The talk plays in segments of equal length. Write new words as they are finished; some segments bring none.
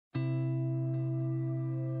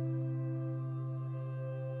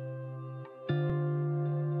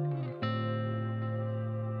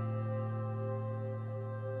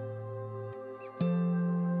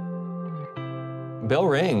Bill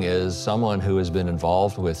Ring is someone who has been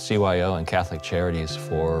involved with CYO and Catholic Charities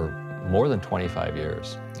for more than 25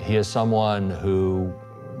 years. He is someone who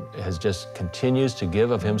continues to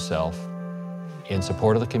give of himself in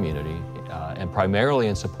support of the community and primarily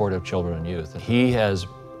in support of children and youth. He has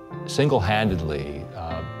single-handedly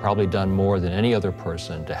probably done more than any other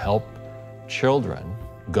person to help children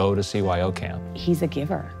go to CYO camp. He's a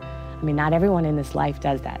giver. I mean, not everyone in this life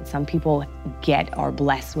does that. Some people are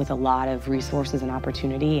blessed with a lot of resources and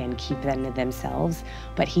opportunity and keep them to themselves,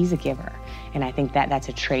 but he's a giver. And I think that that's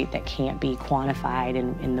a trait that can't be quantified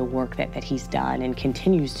in the work that he's done and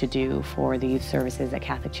continues to do for the youth services at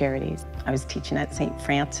Catholic Charities. I was teaching at St.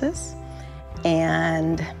 Francis,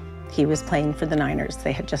 and he was playing for the Niners.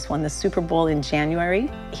 They had just won the Super Bowl in January.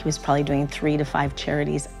 He was probably doing 3 to 5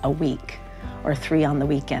 charities a week, or 3 on the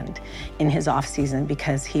weekend in his off season,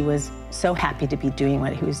 because he was so happy to be doing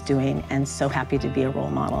what he was doing and so happy to be a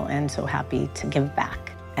role model and so happy to give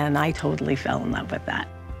back. And I totally fell in love with that,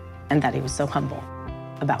 and that he was so humble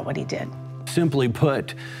about what he did. Simply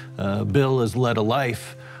put, Bill has led a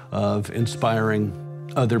life of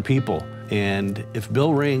inspiring other people. And if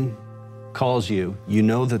Bill Ring calls you, you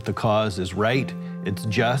know that the cause is right, it's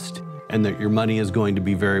just, and that your money is going to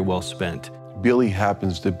be very well spent. Billy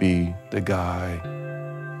happens to be the guy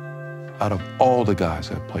out of all the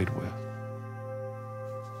guys I've played with.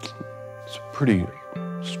 It's a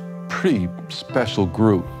pretty special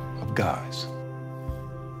group of guys.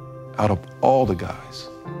 Out of all the guys,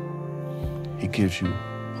 he gives you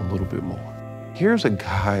a little bit more. Here's a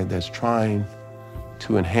guy that's trying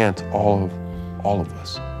to enhance all of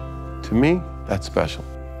us. To me, that's special.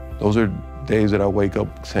 Those are days that I wake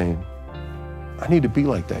up saying, I need to be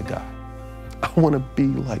like that guy. I want to be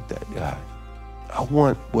like that guy. I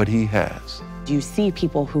want what he has. You see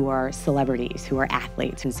people who are celebrities, who are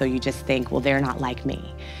athletes, and so you just think, well, they're not like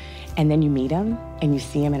me. And then you meet him, and you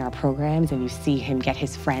see him in our programs, and you see him get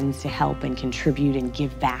his friends to help and contribute and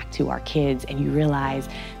give back to our kids, and you realize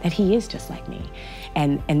that he is just like me.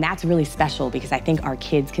 And that's really special, because I think our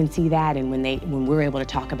kids can see that, and when we're able to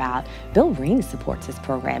talk about, Bill Ring supports this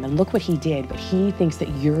program, and look what he did, but he thinks that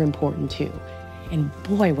you're important too. And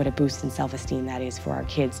boy, what a boost in self-esteem that is for our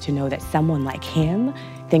kids to know that someone like him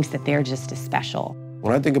thinks that they're just as special.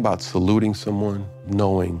 When I think about saluting someone,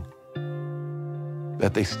 knowing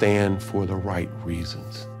that they stand for the right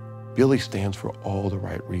reasons. Billy stands for all the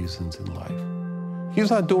right reasons in life. He's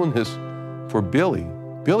not doing this for Billy.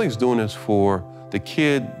 Billy's doing this for the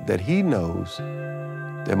kid that he knows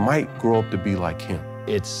that might grow up to be like him.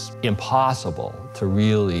 It's impossible to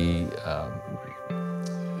really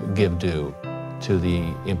give due to the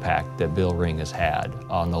impact that Bill Ring has had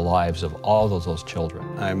on the lives of all those children.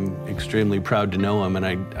 I'm extremely proud to know him, and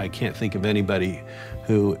I can't think of anybody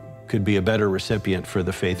who could be a better recipient for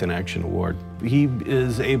the Faith in Action Award. He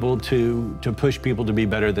is able to push people to be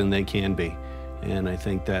better than they can be, and I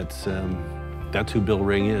think that's who Bill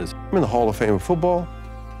Ring is. I'm in the Hall of Fame of football.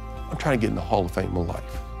 I'm trying to get in the Hall of Fame of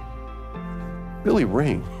life. Billy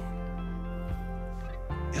Ring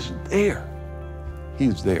is there.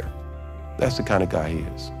 He's there. That's the kind of guy he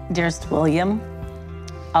is. Dearest William,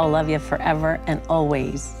 I'll love you forever and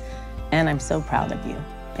always. And I'm so proud of you,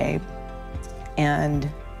 babe. And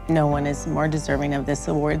no one is more deserving of this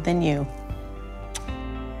award than you.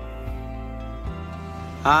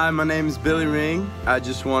 Hi, my name is Billy Ring. I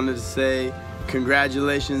just wanted to say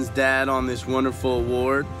congratulations, Dad, on this wonderful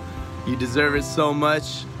award. You deserve it so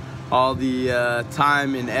much. All the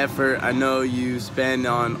time and effort I know you spend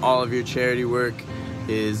on all of your charity work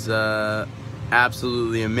is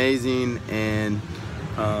absolutely amazing and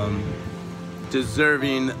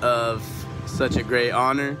deserving of such a great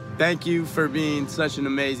honor. Thank you for being such an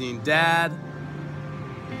amazing dad,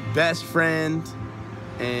 best friend,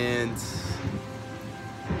 and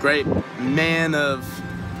great man of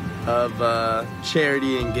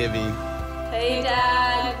charity and giving. Hey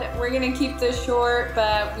Dad, we're gonna keep this short,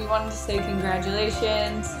 but we wanted to say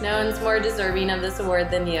congratulations. No one's more deserving of this award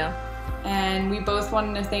than you. And we both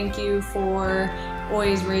wanted to thank you for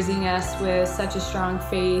always raising us with such a strong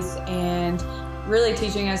faith and really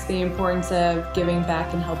teaching us the importance of giving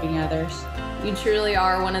back and helping others. You truly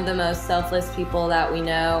are one of the most selfless people that we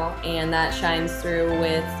know, and that shines through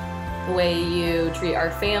with the way you treat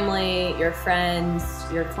our family, your friends,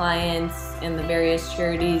 your clients, and the various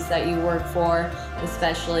charities that you work for,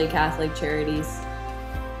 especially Catholic Charities.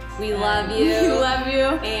 We love you. We love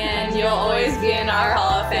you. And you'll always be in our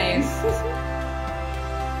Hall of Fame.